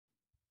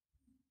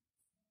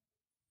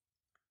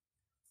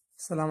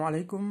سلام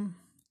علیکم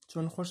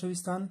چۆن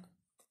خۆشەویستان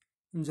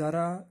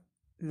ئەمجارە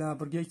لە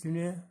بڕگەیەکی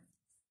نوێ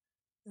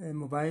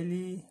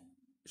مۆبایلی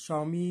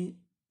Xiaomi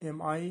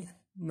Mi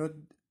Note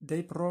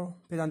 10 Pro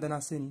پێدان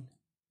دەناسێنین.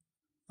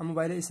 ئەم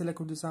مۆبایلە ئێستا لە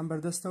کوردستان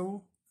بەردەستە و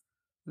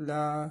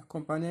لە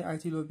کۆمپانیای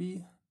ئایتی لۆبی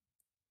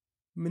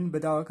من بە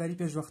داواکاری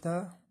پێشوەختە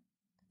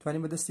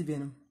توانیم بەدەستی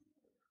بێنم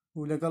و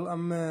لەگەڵ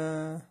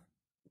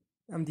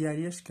ئەم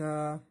دیاریەش کە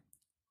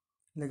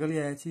لەگەڵ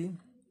یایەتی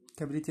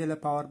کە بریتیە لە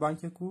پاوەر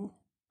بانکێک و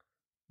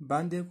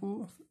باندێک و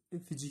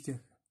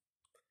فیجیکێک.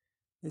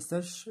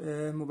 ئێستاش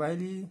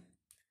مۆبایلی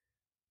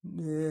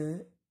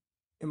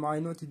Mi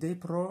Note 10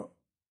 Pro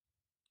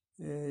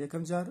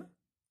یەکەم جار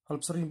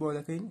هەڵبسڕین بۆ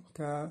دەکەین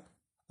کە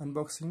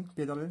unboxing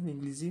پێ دەڵێن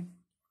ئینگلیزی،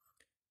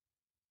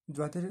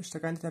 دواتر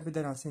شتەکانتان پێ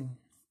دەناسێنین.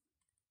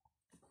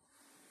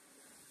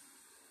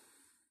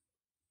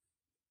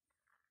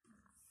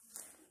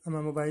 ئەمە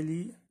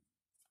مۆبایلی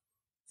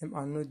Mi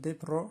Note 10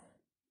 Pro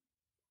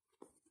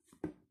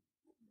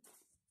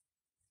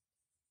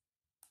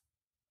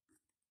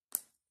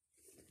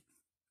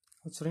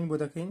هەڵبسڕین بۆ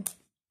دەکەین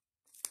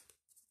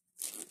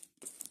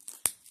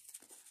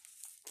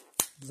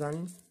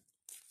بزانین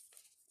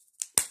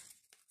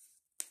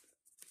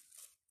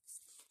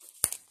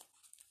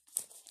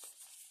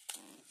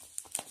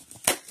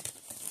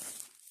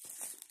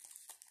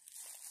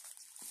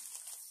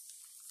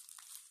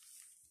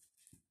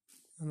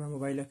ئەمە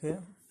مۆبایلەکەیە.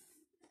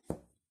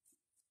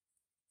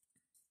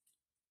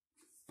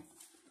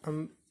 ئەم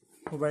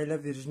مۆبایلە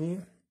ڤێرژنی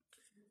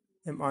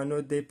Mi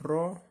Note 10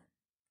 Pro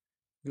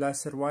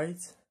گلاسر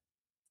وایت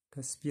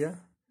کە سپیە،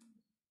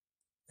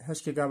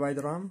 8 گیگابایت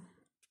ڕام،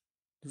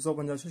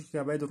 256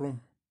 گیگابایت ڕۆم،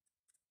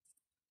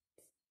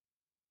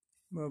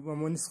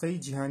 بۆ نسخەی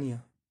جیهانیە.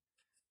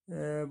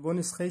 بۆ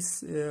نسخەی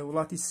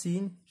وڵاتی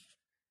سین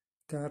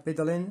کە پێ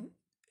دەڵێن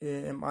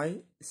Mi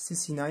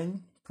CC9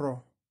 Pro.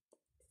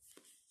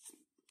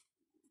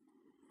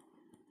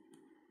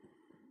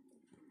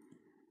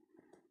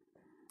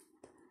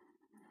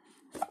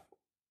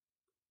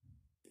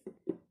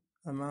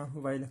 ئەمە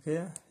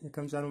مۆبایلەکەیە،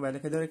 یەکەم جار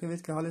مۆبایلەکە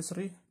دەرەکەوێت کە هەڵێ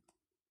سڕی.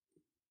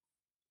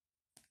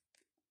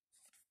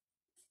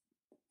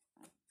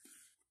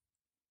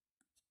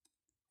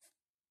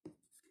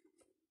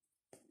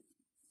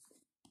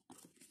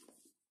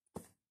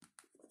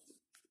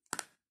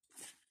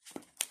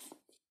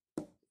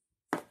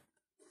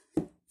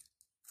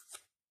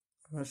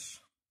 ئەمەش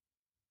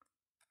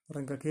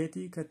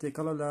ڕەنگەکەیەتی کە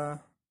تێکەڵە لە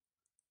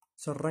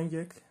چەند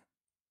ڕەنگێک،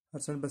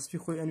 هەرچەند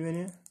بەسپی خۆی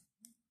ئەنوێنێ،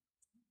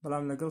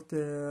 بەڵام لەگەڵ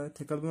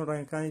تێکەڵبوون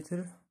ڕەنگەکانی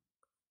تر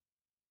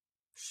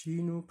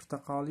شین و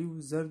پرتەقاڵی و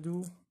زەرد و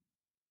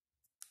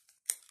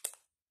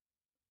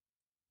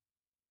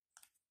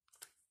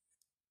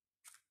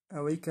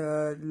ئەوەی کە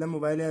لە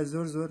مۆبایلەیە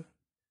زۆر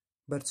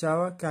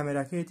بەرچاوە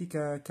کامێراکەیەتی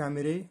کە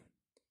کامێرەی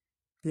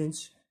 5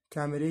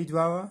 کامێرەی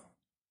دواوە،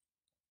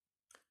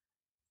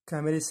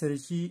 کامێرەی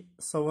سەرەکی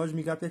 108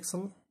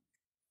 میگاپیکسل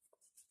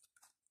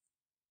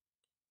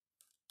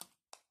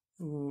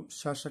و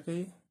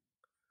شاشەکەی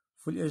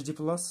فول HD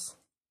پلس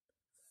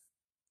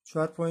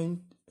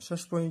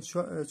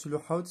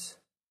 4.6.47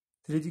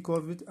 3D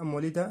Curved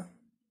AMOLED.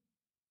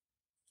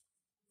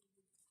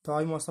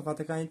 تەواوی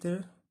مواصفاتەکانی تر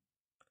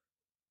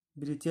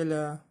بریتیە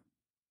لە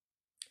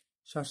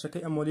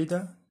شاشەکەی AMOLED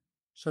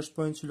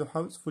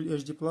 6.47 فول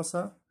HD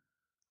پلسە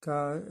کە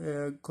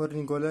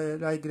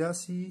کۆرنینگۆلای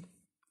گراسی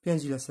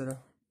 5 لەسەرە.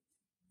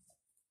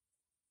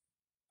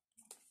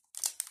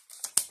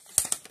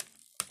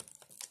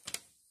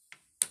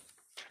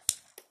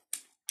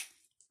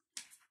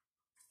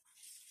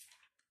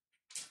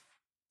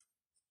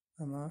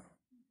 ئەمە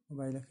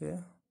مۆبایلەکەیە،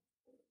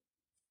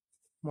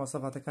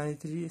 مواصفاتەکانی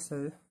تری ئێستا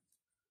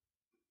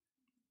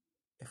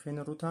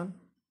ئەخێنە ڕووتان.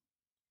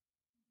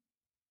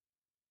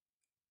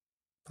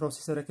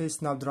 پرۆسیسەرەکەی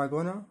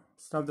سناپدراگۆنە،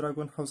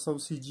 سناپدراگۆن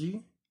 730G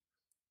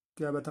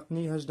کە بە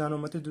تەقنی 8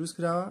 نانۆمەتر دروست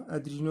کراوە،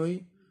 ئەدرینۆی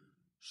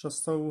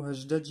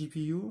 618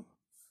 GPU،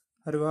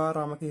 هەروەها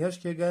ڕامەکەی 8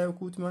 گیگایە و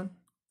کوتمان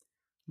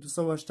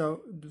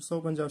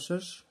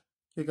 256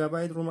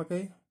 گیگابایت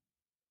ڕۆمەکەی،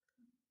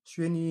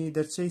 شوێنی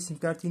دەرچەی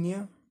سیمکارتی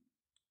نییە،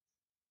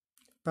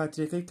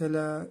 باتریەکەی کە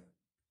لە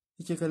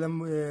یەکێکە لە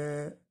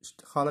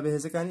خاڵە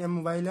بەهێزەکانی ئەم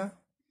مۆبایلە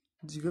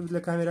جگە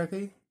لە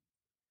کامێراکەی،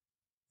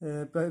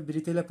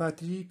 بریتیە لە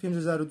باتری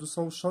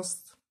 5260،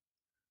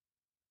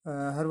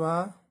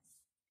 هەروەها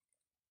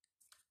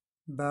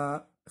بە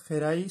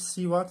خێرایی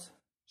 30 وات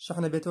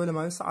شەحنە بێتەوە لە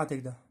ماوەی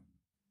سەعاتێکدا.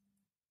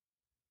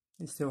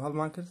 ئێستێوە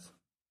هەڵمان کرد.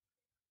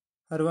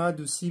 هەروەها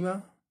دوو سیمە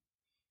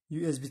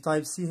USB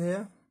Type-C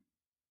هەیە،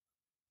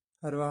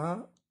 هەروەها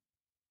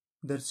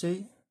دەرچەی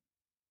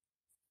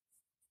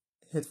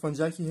هێدفۆن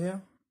جاکی هەیە.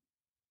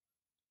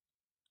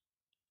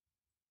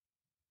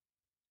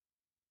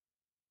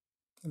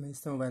 ئەمە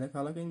ئێستا مۆبایلەکە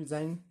هەڵەکەین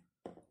بزانین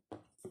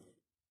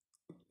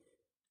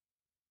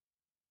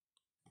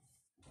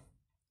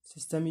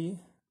سیستەمی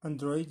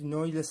ئەندرۆید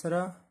 9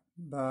 لەسەرە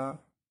بە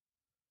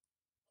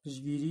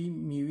پشتگیری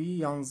میوی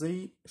 11ی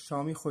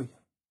Xiaomi خۆی.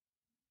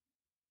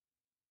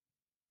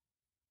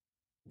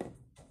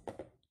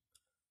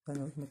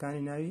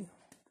 مەکانی ناوی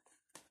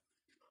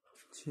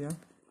چییە؟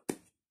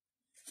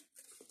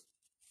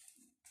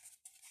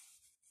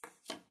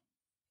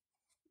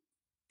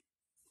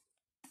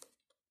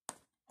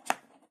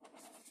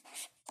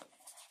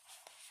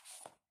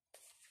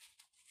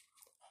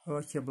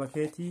 ئەوە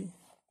کێبڵەکەیەتی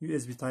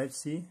USB Type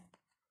C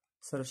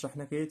سەرە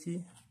شەحنەکەیەتی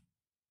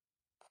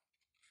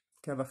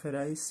کە بە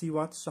خێرایی 30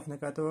 وات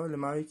شەحنەکاتەوە لە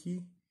ماوەیەکی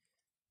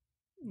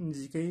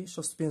نزیکەی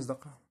 65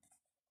 دقە.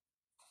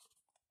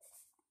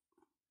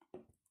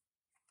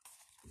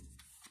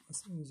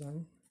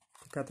 بزانین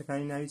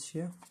کاتەکانی ناوی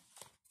چییە؟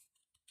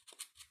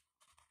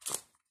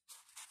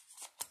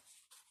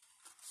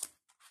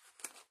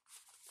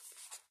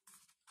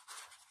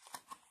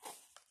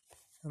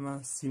 ئەمە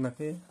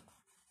سیمەکەی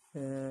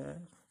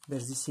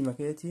بەرزی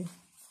سیمەکەیەتی،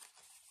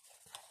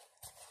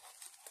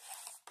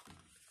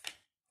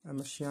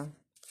 ئەمەشیان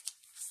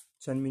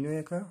چەند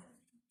مینۆیەکە،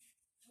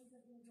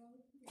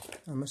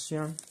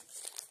 ئەمەشیان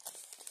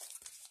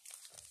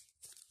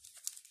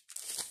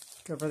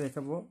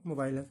کەڤەرێکە بۆ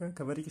مۆبایلەکە،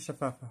 کەڤەرێکی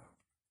شەفافە.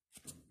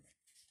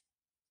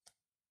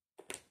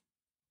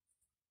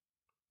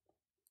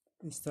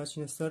 ئێستا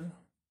چینە سەر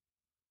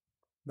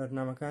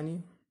بەرنامەکانی.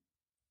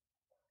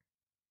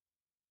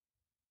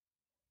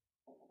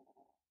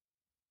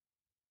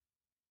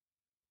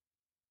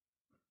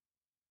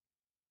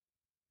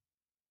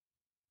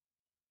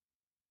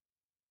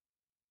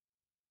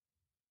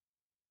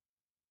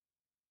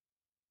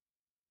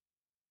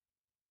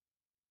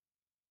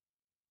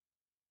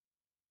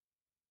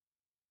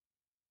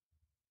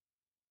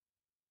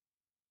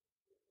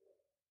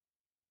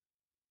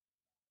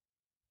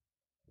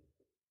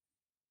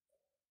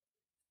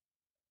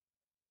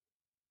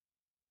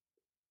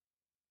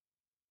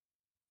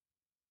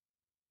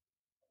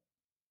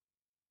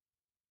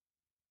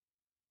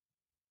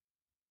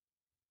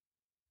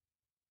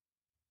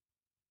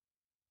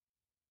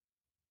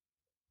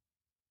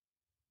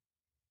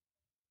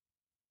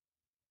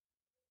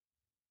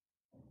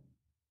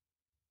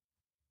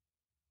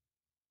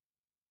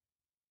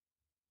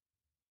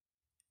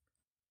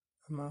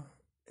 ئەمە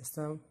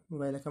ئێستا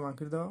مۆبایلەکەمان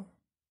کردەوە،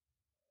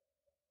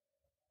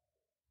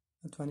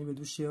 دەتوانیت بە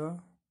دوو شێوە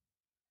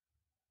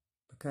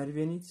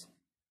بەکاربێنیت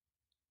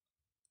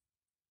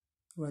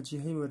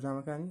واجهەی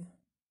بەرنامەکانی.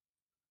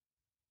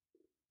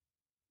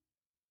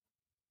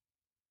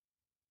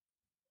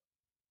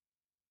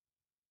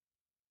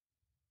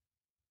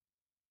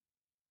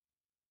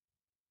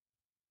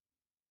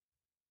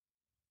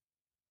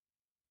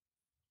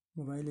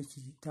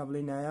 مۆبایلێکی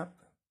تابلەی نایاب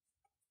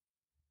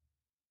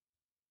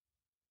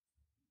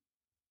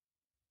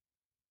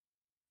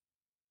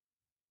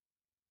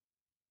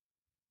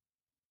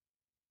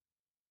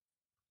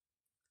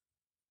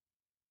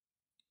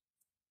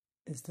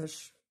ئێستاش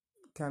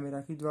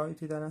کامێراکەی دواوی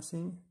پێدا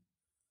ناسین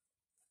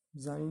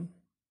بزانین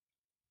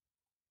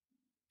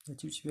لە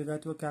چی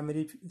پێگاتوە.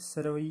 کامێرەی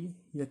سەرەوەی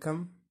یەکەم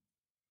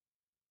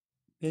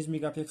 5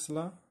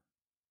 میگاپیکسڵە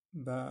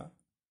بە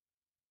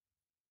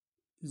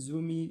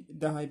زوومی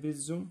 10 هایبرید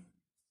زووم،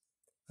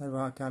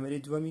 هەروەها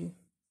کامێرەی دووەمی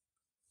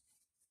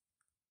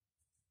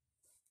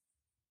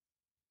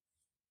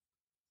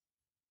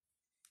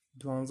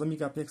 12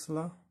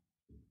 میگاپیکسڵە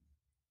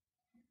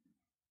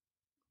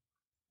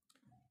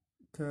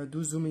کە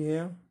دوو زوومی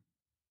هەیە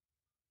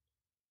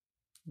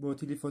بۆ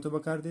تیلیفۆتۆ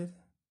بەکاردێت.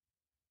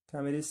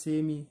 کامێرەی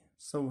سێمی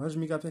 108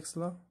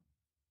 میگاپیکسڵە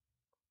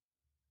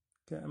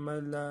کە ئەمە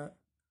لە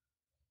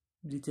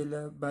بریتە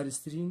لە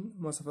بارزترین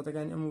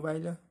مۆسەفەتەکانی ئەم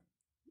مۆبایلە،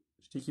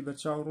 شتێکی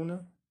بەرچاو ڕوونە.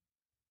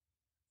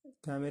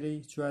 کامێرەی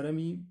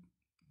چوارەمی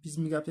 20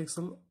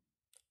 میگاپیکسڵ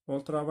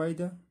ئۆڵترا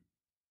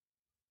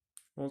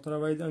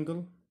واید ئەنگڵ.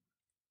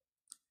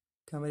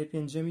 کامێرەی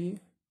پێنجەمی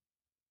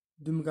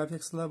 2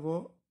 میگاپیکسڵە بۆ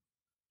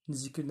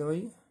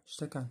نزیکردنەوەی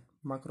شتەکان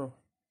ماکرۆ.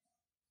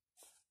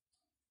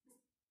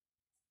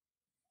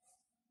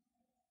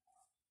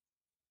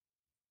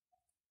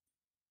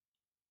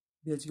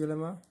 بێجگە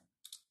لەمە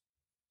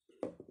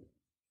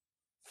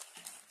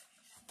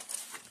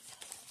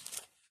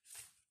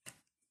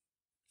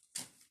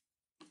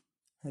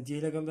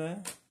هەدیەی لەگەڵدایە،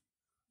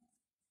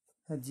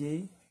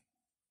 هەدیەی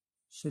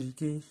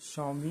شەریکەی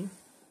Xiaomi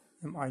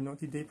Mi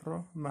Note 10 Pro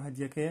ئەمە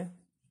هەدیەکەیە.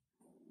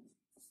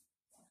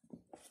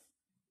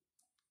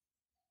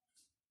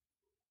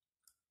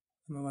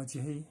 ئەمە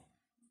واجهەی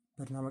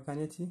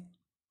بەرنامەکانێتی.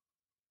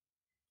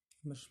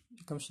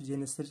 یەکەم شت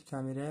دێنە سەر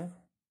کامێرایە،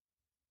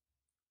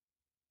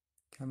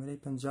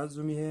 کامێرەی 50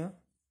 زوومی هەیە،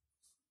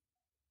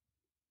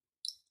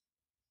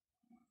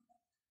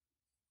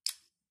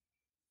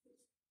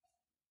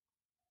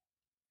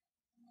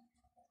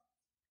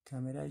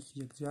 کامێرایەکی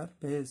یەکجار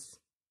بەهێز.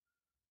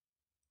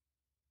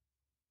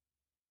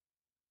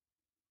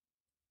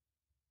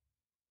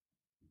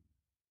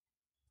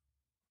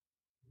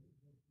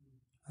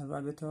 هەروە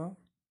بێتەوە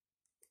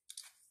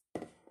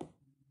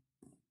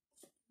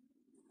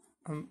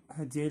ئەم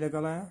هەدیەی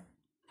لەگەڵایە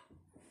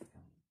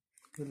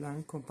کە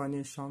لەلایەن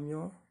کۆمپانیای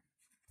Xiaomiەوە.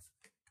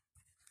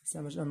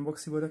 ئێستامەش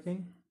ئەنبۆکسی بۆ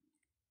دەکەین.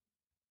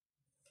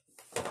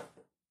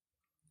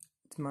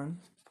 تمان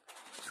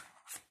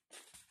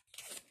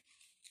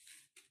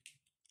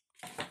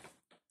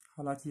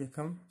حاڵاتی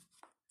یەکەم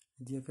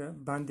دیەکە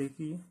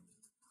باندێکی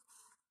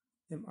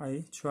MI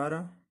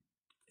 4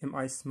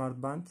 MI سمارت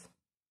باند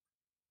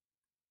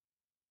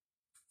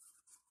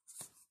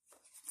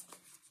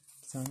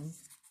زانی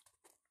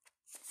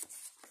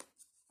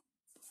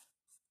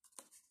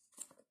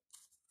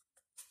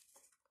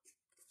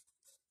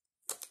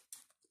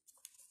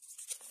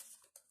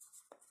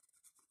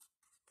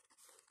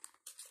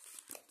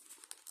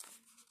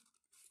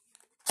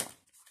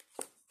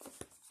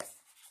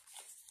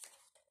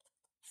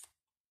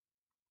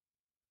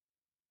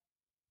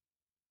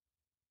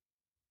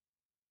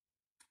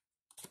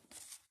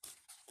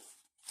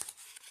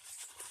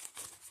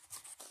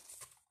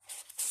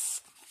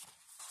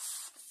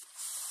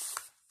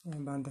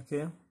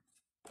باندەکەیە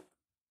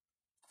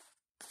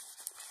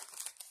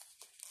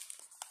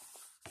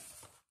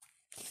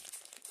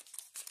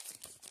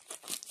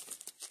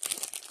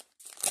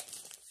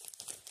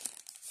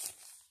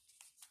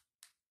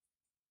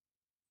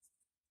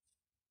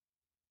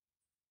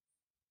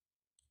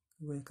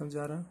بۆ یەکەم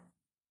جارە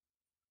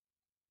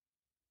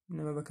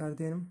نەمە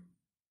بەکاردێنم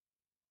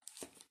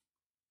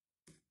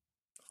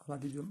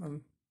حاڵاتی دووەم ئەم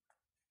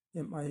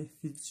MI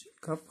فیج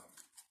کەپ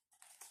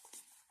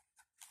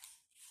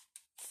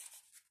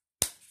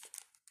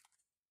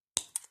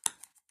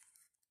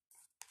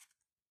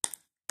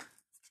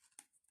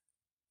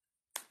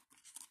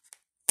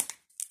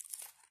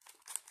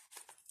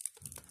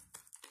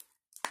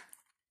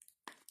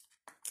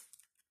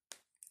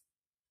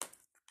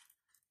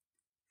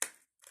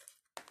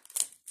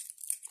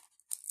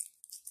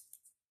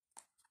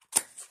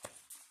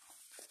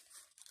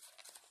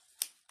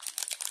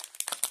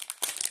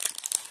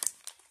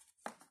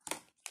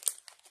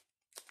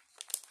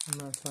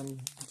ناتوانی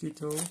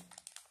بکەیتەوە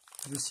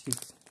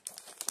دروستکەیت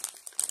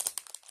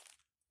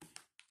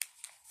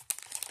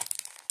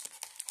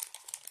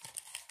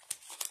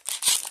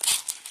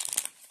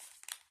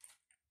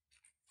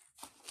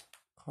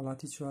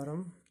حاڵاتی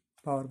چوارەم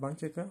پاوەر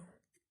بانکێکە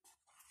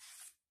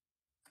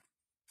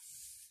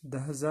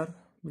 10,000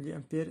 ملی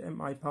ئەمپێر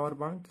MI پاوەر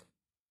بانک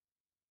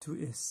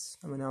 2S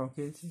ئەمە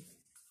ناوەکەیەتی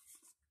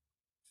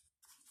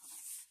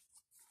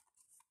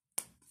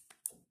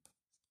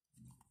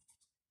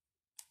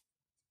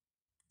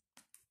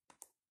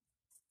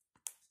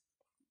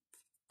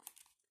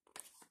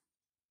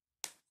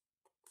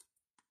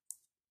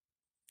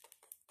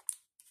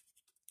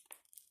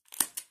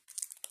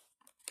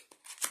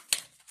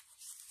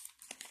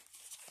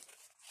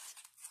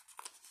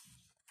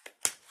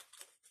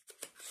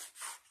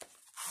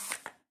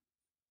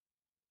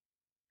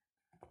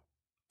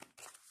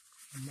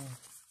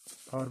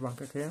پاوەر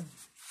بانکەکەیە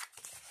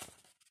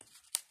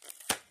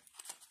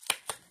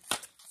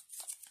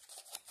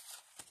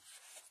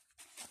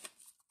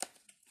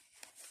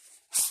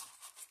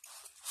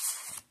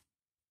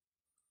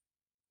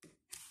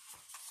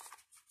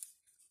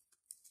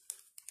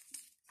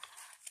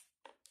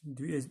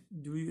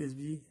دوو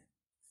USB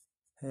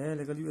هەیە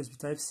لەگەڵ USB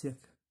Type-C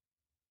یەک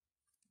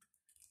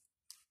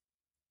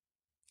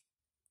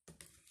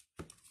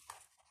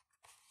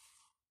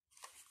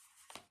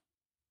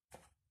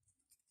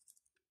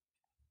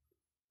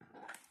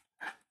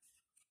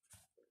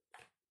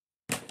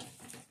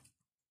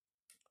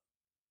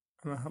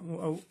ئەمە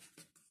هەموو ئەو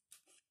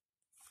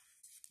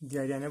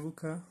دیاریانە بوو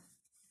کە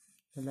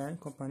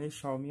لەلایەن کۆمپانیای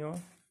شاومیەوە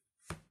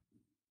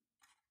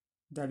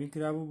دابین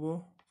کرابوو بۆ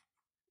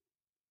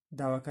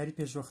داواکاری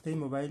پێشوەختەی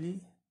مۆبایلی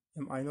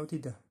MI Note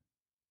 10